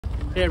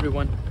Hey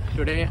everyone,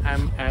 today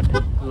I'm at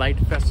Light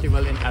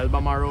Festival in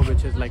Albemarle,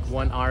 which is like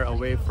 1 hour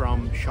away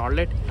from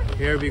Charlotte.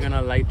 Here we're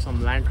gonna light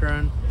some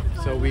lantern.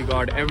 So we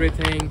got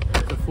everything,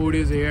 the food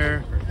is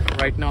here.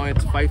 Right now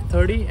it's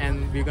 5:30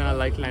 and we're gonna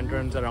light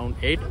lanterns around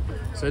 8.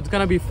 So it's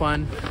gonna be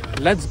fun.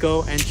 Let's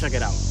go and check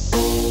it out.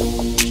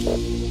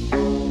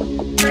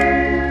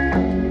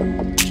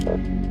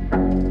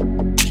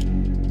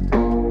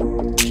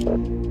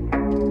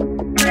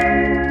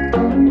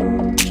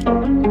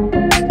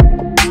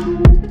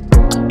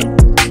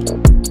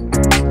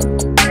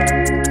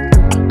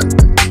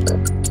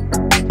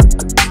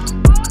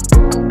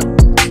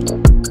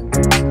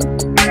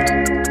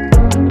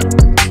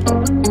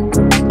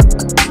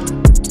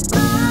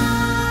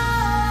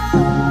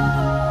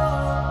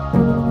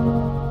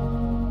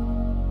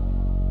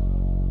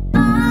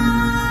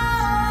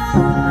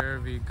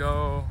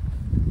 Go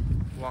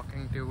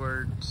walking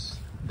towards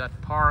that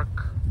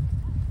park.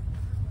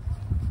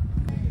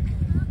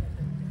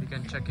 You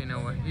can check in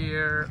over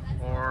here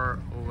or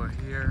over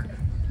here.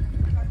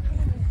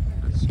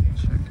 Let's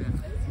check in.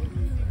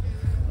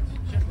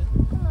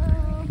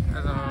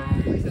 Hello.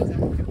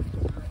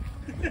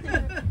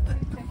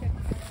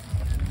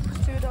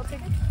 Two adult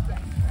tickets?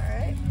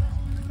 Alright.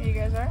 Here you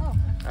guys are.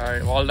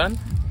 Alright, all done?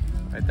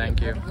 Alright,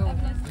 thank you.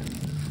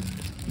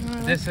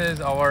 This is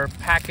our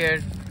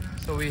packet.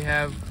 So we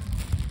have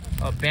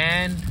a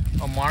band,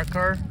 a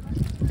marker,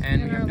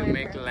 and we have to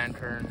make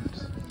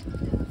lanterns.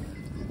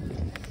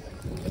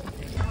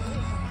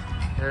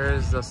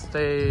 Here's the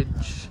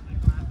stage.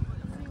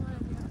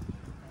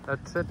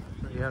 That's it.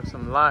 We have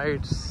some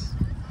lights.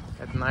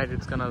 At night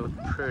it's gonna look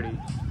pretty.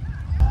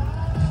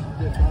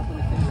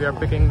 We are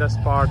picking the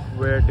spot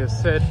where to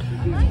sit.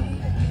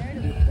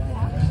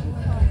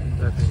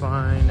 Let's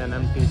find an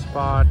empty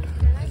spot.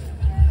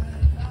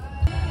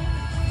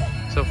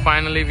 So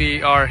finally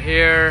we are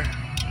here.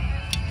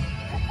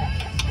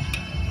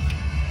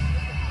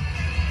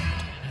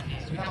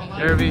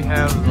 Here we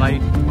have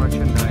light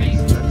merchandise.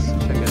 Let's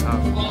check it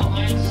out.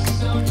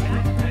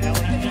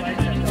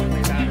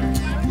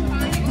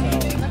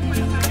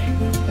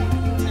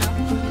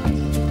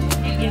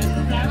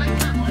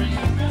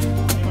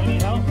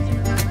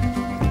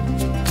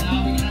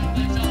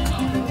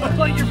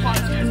 Like your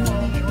podcast.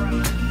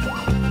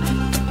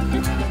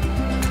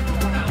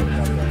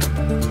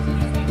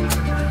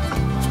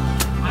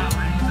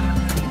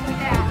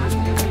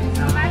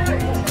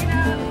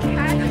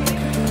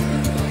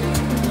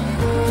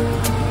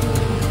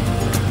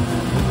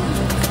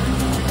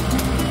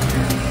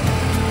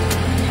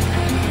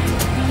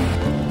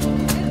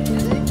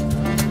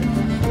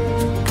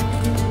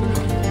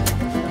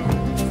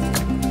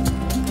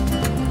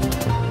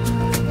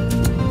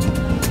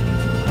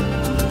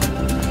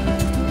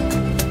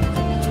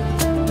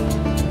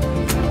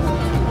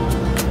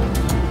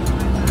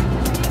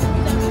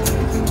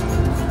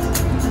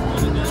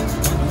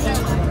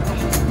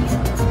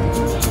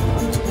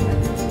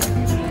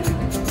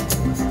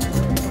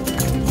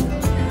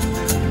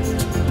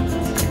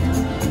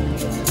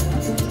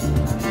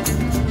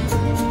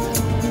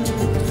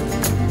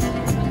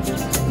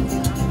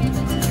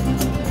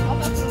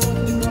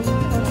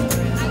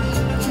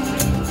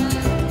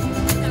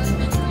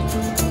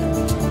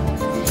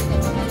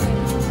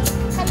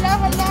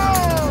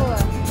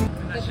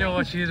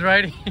 What she's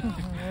writing.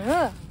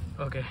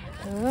 Okay.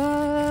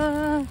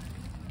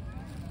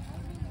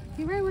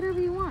 You write whatever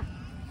you want.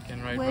 You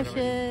can write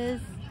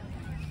wishes,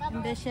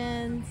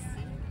 ambitions,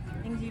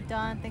 things you've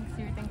done, things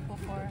you're thankful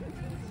for.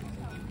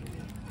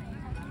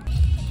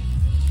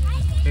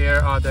 Here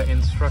are the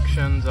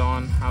instructions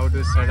on how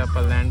to set up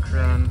a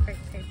lantern.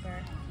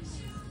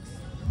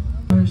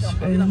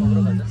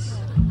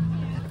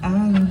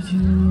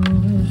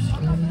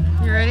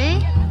 You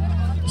ready?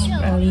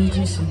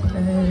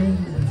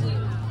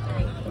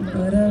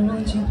 But I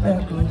want you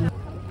back with you.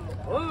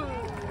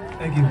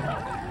 Thank you.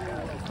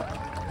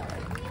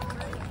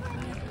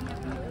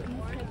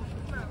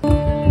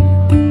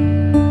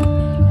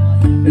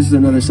 This is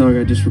another song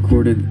I just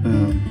recorded.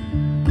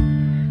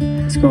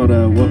 It's called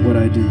What Would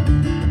I Do?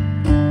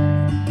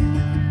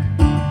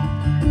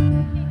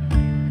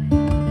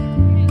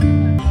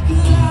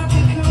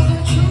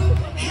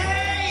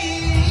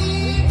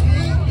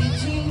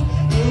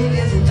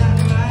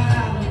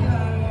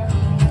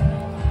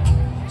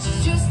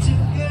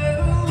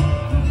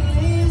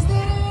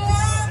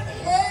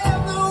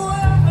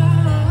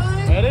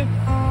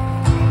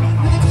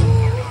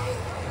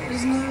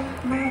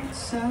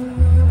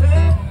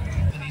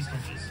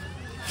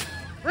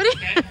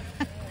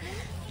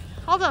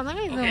 Hold on, let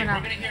me zoom Okay, in we're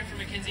up. going to hear from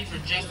Mackenzie for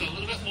just a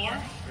little bit more.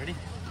 Ready?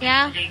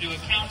 Yeah? We're going to do a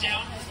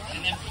countdown,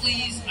 and then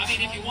please, I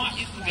mean, if you want,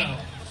 you can go.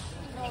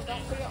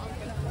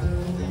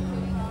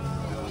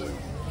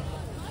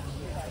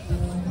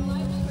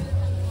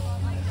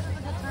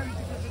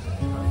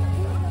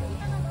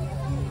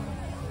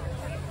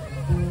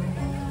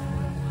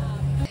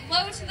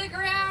 Low to the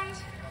ground.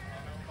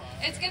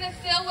 It's going to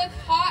fill with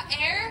hot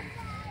air.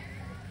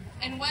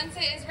 And once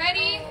it is ready,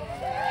 you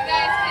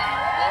guys can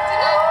lift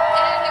it up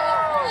and it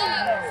will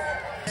float.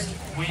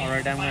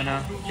 Alright, I'm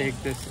gonna take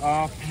this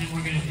off. And then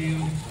we're gonna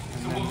do.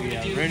 And then we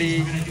are ready.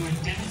 We're gonna do a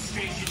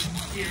demonstration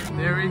here.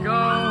 There we go.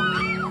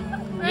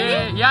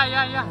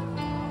 Yeah.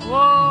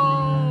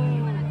 Whoa.